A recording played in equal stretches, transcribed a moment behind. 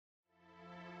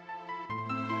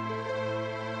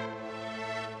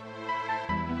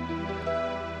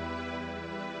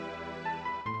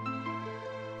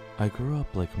I grew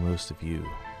up like most of you.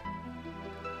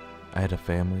 I had a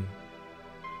family,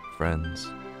 friends,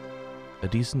 a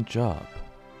decent job,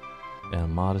 and a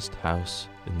modest house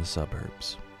in the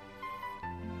suburbs.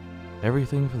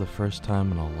 Everything for the first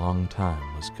time in a long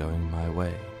time was going my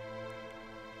way,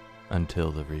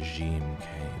 until the regime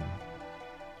came.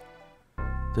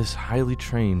 This highly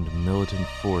trained militant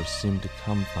force seemed to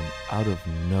come from out of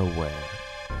nowhere.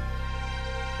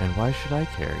 And why should I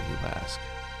care, you ask?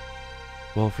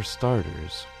 Well, for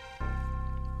starters,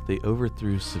 they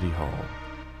overthrew City Hall,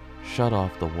 shut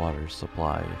off the water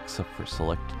supply except for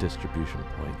select distribution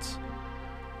points,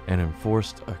 and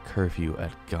enforced a curfew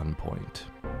at gunpoint.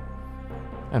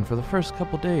 And for the first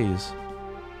couple days,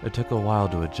 it took a while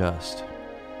to adjust.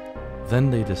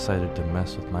 Then they decided to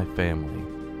mess with my family.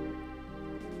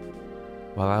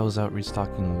 While I was out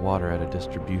restocking water at a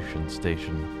distribution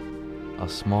station, a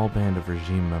small band of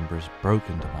regime members broke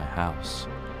into my house,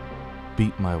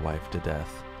 beat my wife to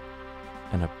death,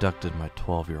 and abducted my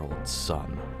 12-year-old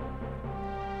son.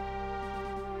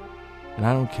 And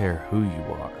I don't care who you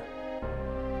are,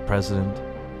 the president,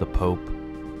 the pope,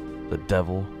 the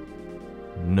devil,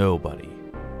 nobody,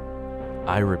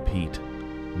 I repeat,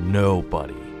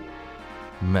 nobody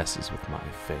messes with my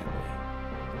family.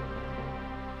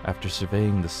 After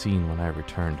surveying the scene when I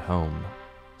returned home,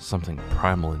 something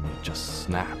primal in me just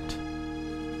snapped.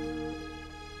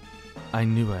 I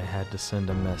knew I had to send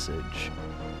a message,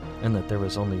 and that there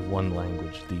was only one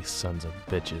language these sons of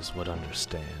bitches would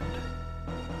understand.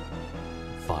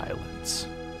 Violence.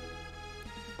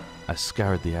 I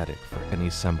scoured the attic for any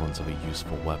semblance of a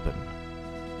useful weapon.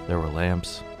 There were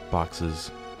lamps, boxes,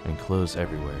 and clothes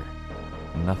everywhere.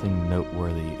 Nothing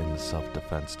noteworthy in the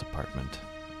self-defense department.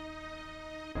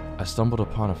 I stumbled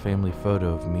upon a family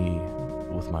photo of me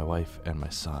with my wife and my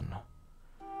son.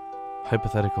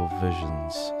 Hypothetical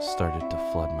visions started to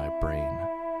flood my brain.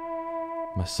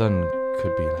 My son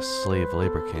could be in a slave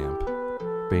labor camp,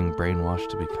 being brainwashed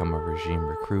to become a regime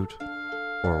recruit,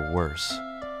 or worse,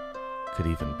 could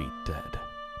even be dead.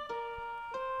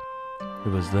 It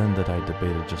was then that I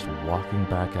debated just walking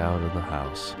back out of the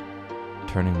house,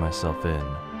 turning myself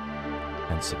in,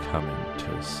 and succumbing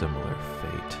to a similar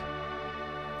fate.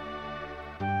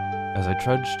 As I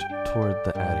trudged toward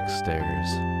the attic stairs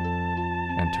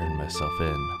and turned myself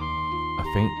in, a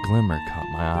faint glimmer caught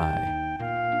my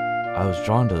eye. I was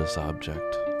drawn to this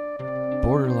object,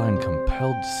 borderline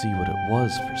compelled to see what it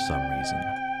was for some reason.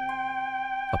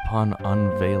 Upon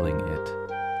unveiling it,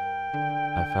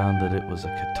 I found that it was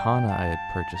a katana I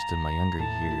had purchased in my younger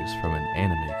years from an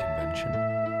anime convention.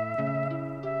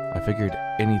 I figured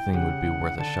anything would be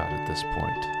worth a shot at this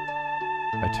point.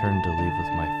 I turned to leave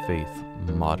with my faith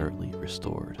moderately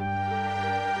restored.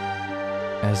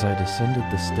 As I descended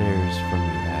the stairs from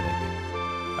the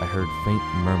attic, I heard faint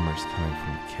murmurs coming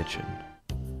from the kitchen.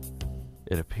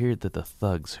 It appeared that the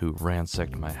thugs who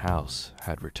ransacked my house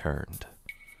had returned.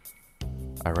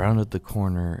 I rounded the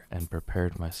corner and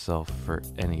prepared myself for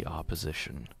any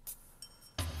opposition.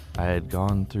 I had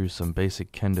gone through some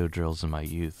basic kendo drills in my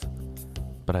youth,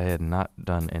 but I had not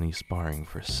done any sparring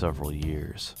for several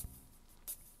years.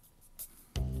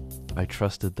 I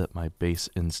trusted that my base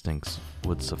instincts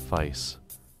would suffice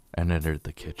and entered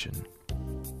the kitchen.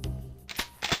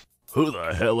 Who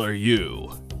the hell are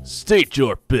you? State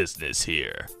your business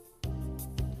here.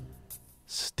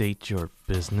 State your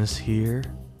business here?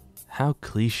 How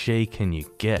cliché can you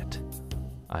get?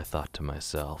 I thought to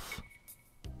myself.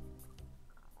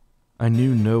 I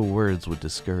knew no words would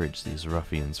discourage these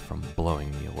ruffians from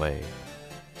blowing me away,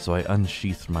 so I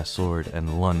unsheathed my sword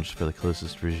and lunged for the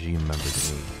closest regime member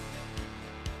to me.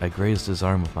 I grazed his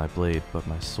arm with my blade, but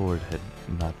my sword had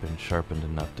not been sharpened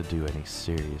enough to do any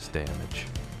serious damage.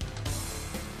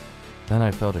 Then I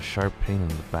felt a sharp pain in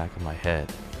the back of my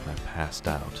head, and I passed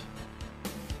out.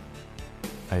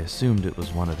 I assumed it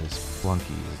was one of his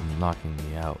flunkies knocking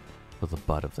me out with the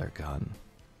butt of their gun.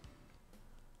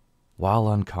 While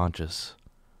unconscious,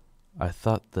 I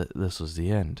thought that this was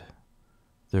the end.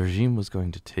 The regime was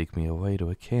going to take me away to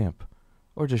a camp,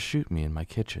 or just shoot me in my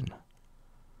kitchen.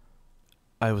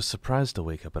 I was surprised to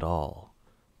wake up at all,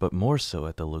 but more so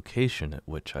at the location at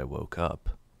which I woke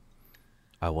up.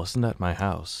 I wasn't at my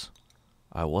house,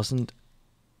 I wasn't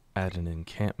at an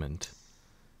encampment,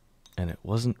 and it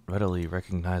wasn't readily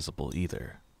recognizable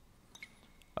either.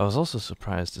 I was also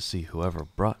surprised to see whoever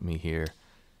brought me here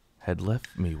had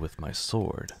left me with my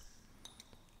sword.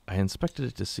 I inspected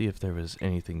it to see if there was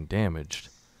anything damaged,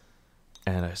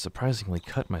 and I surprisingly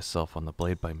cut myself on the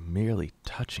blade by merely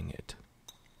touching it.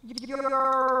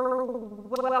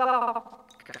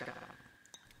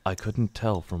 I couldn't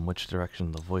tell from which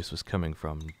direction the voice was coming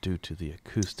from due to the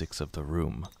acoustics of the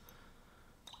room,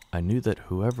 I knew that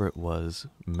whoever it was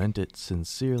meant it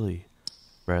sincerely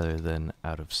rather than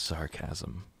out of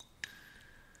sarcasm.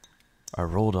 I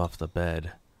rolled off the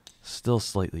bed, still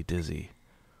slightly dizzy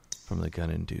from the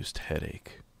gun-induced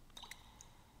headache.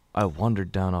 I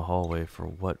wandered down a hallway for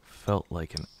what felt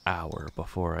like an hour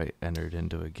before I entered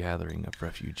into a gathering of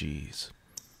refugees.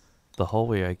 The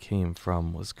hallway I came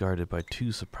from was guarded by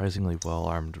two surprisingly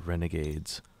well-armed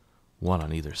renegades, one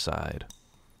on either side.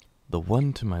 The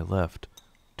one to my left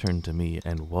turned to me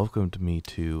and welcomed me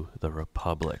to the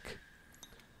Republic.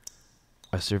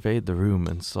 I surveyed the room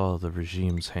and saw the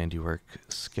regime's handiwork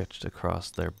sketched across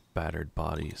their battered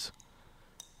bodies.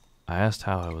 I asked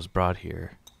how I was brought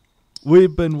here.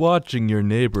 We've been watching your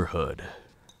neighborhood.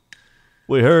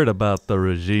 We heard about the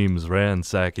regime's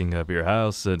ransacking of your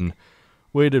house and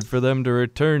waited for them to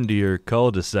return to your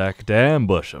cul-de-sac to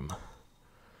ambush them.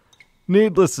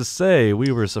 Needless to say,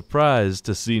 we were surprised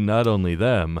to see not only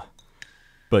them,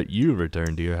 but you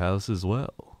return to your house as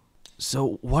well.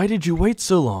 So why did you wait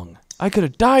so long? I could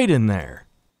have died in there.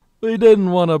 We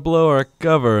didn't want to blow our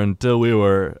cover until we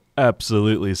were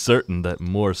absolutely certain that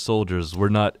more soldiers were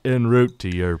not en route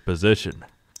to your position.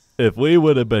 If we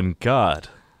would have been caught,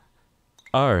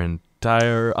 our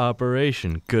entire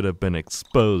operation could have been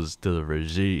exposed to the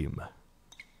regime.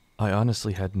 I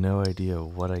honestly had no idea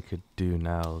what I could do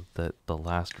now that the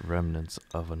last remnants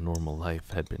of a normal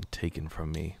life had been taken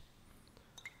from me.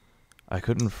 I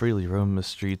couldn't freely roam the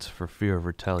streets for fear of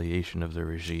retaliation of the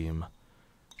regime,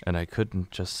 and I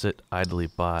couldn't just sit idly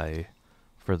by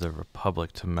for the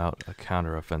Republic to mount a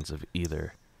counteroffensive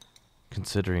either,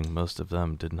 considering most of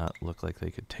them did not look like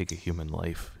they could take a human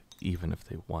life, even if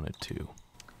they wanted to.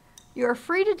 You are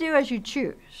free to do as you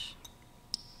choose.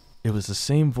 It was the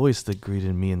same voice that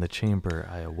greeted me in the chamber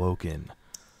I awoke in.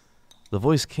 The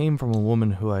voice came from a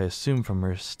woman who I assumed from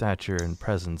her stature and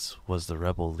presence was the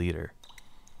rebel leader.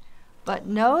 But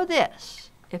know this,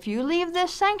 if you leave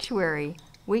this sanctuary,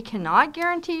 we cannot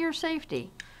guarantee your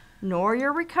safety, nor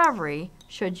your recovery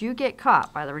should you get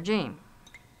caught by the regime.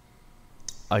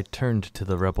 I turned to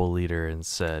the rebel leader and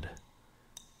said,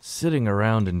 "Sitting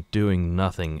around and doing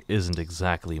nothing isn't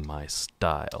exactly my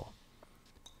style.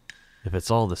 If it's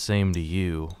all the same to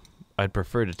you, I'd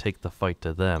prefer to take the fight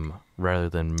to them rather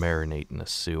than marinate in a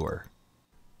sewer."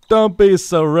 Don't be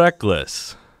so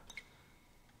reckless.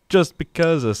 Just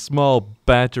because a small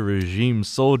batch of regime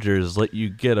soldiers let you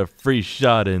get a free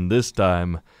shot in this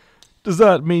time, does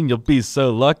not mean you'll be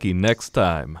so lucky next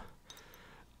time.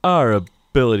 Our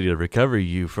ability to recover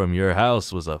you from your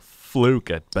house was a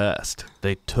fluke at best.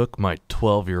 They took my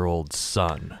 12-year-old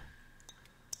son.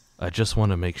 I just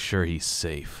want to make sure he's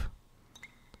safe.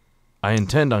 I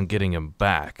intend on getting him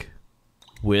back,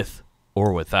 with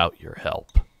or without your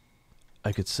help.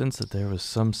 I could sense that there was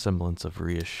some semblance of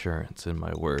reassurance in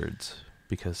my words,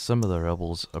 because some of the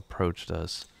rebels approached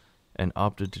us and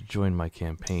opted to join my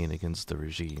campaign against the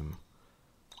regime.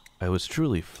 I was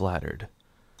truly flattered,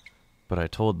 but I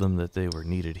told them that they were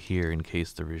needed here in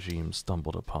case the regime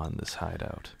stumbled upon this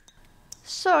hideout.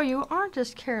 So you aren't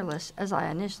as careless as I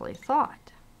initially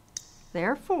thought.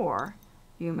 Therefore,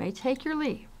 you may take your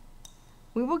leave.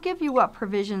 We will give you what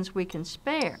provisions we can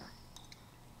spare.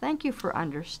 Thank you for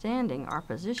understanding our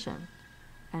position,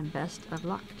 and best of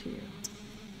luck to you.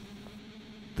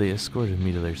 They escorted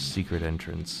me to their secret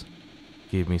entrance,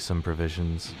 gave me some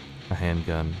provisions, a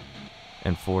handgun,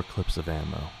 and 4 clips of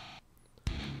ammo.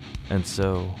 And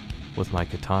so, with my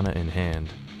katana in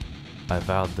hand, I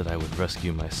vowed that I would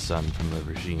rescue my son from the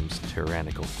regime's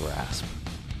tyrannical grasp.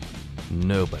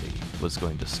 Nobody was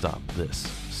going to stop this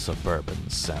suburban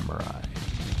samurai.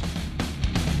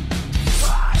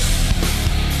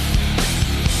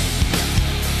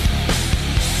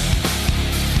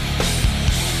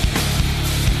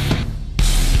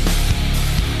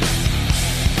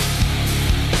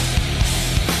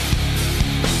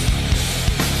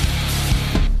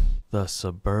 The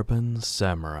Suburban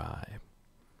Samurai,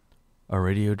 a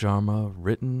radio drama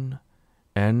written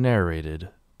and narrated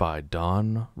by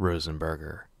Don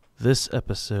Rosenberger. This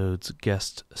episode's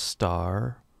guest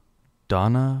star,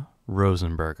 Donna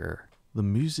Rosenberger. The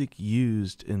music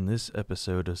used in this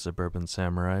episode of Suburban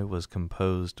Samurai was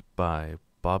composed by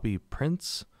Bobby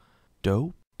Prince,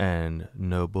 Dope, and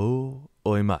Nobuo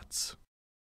Uematsu.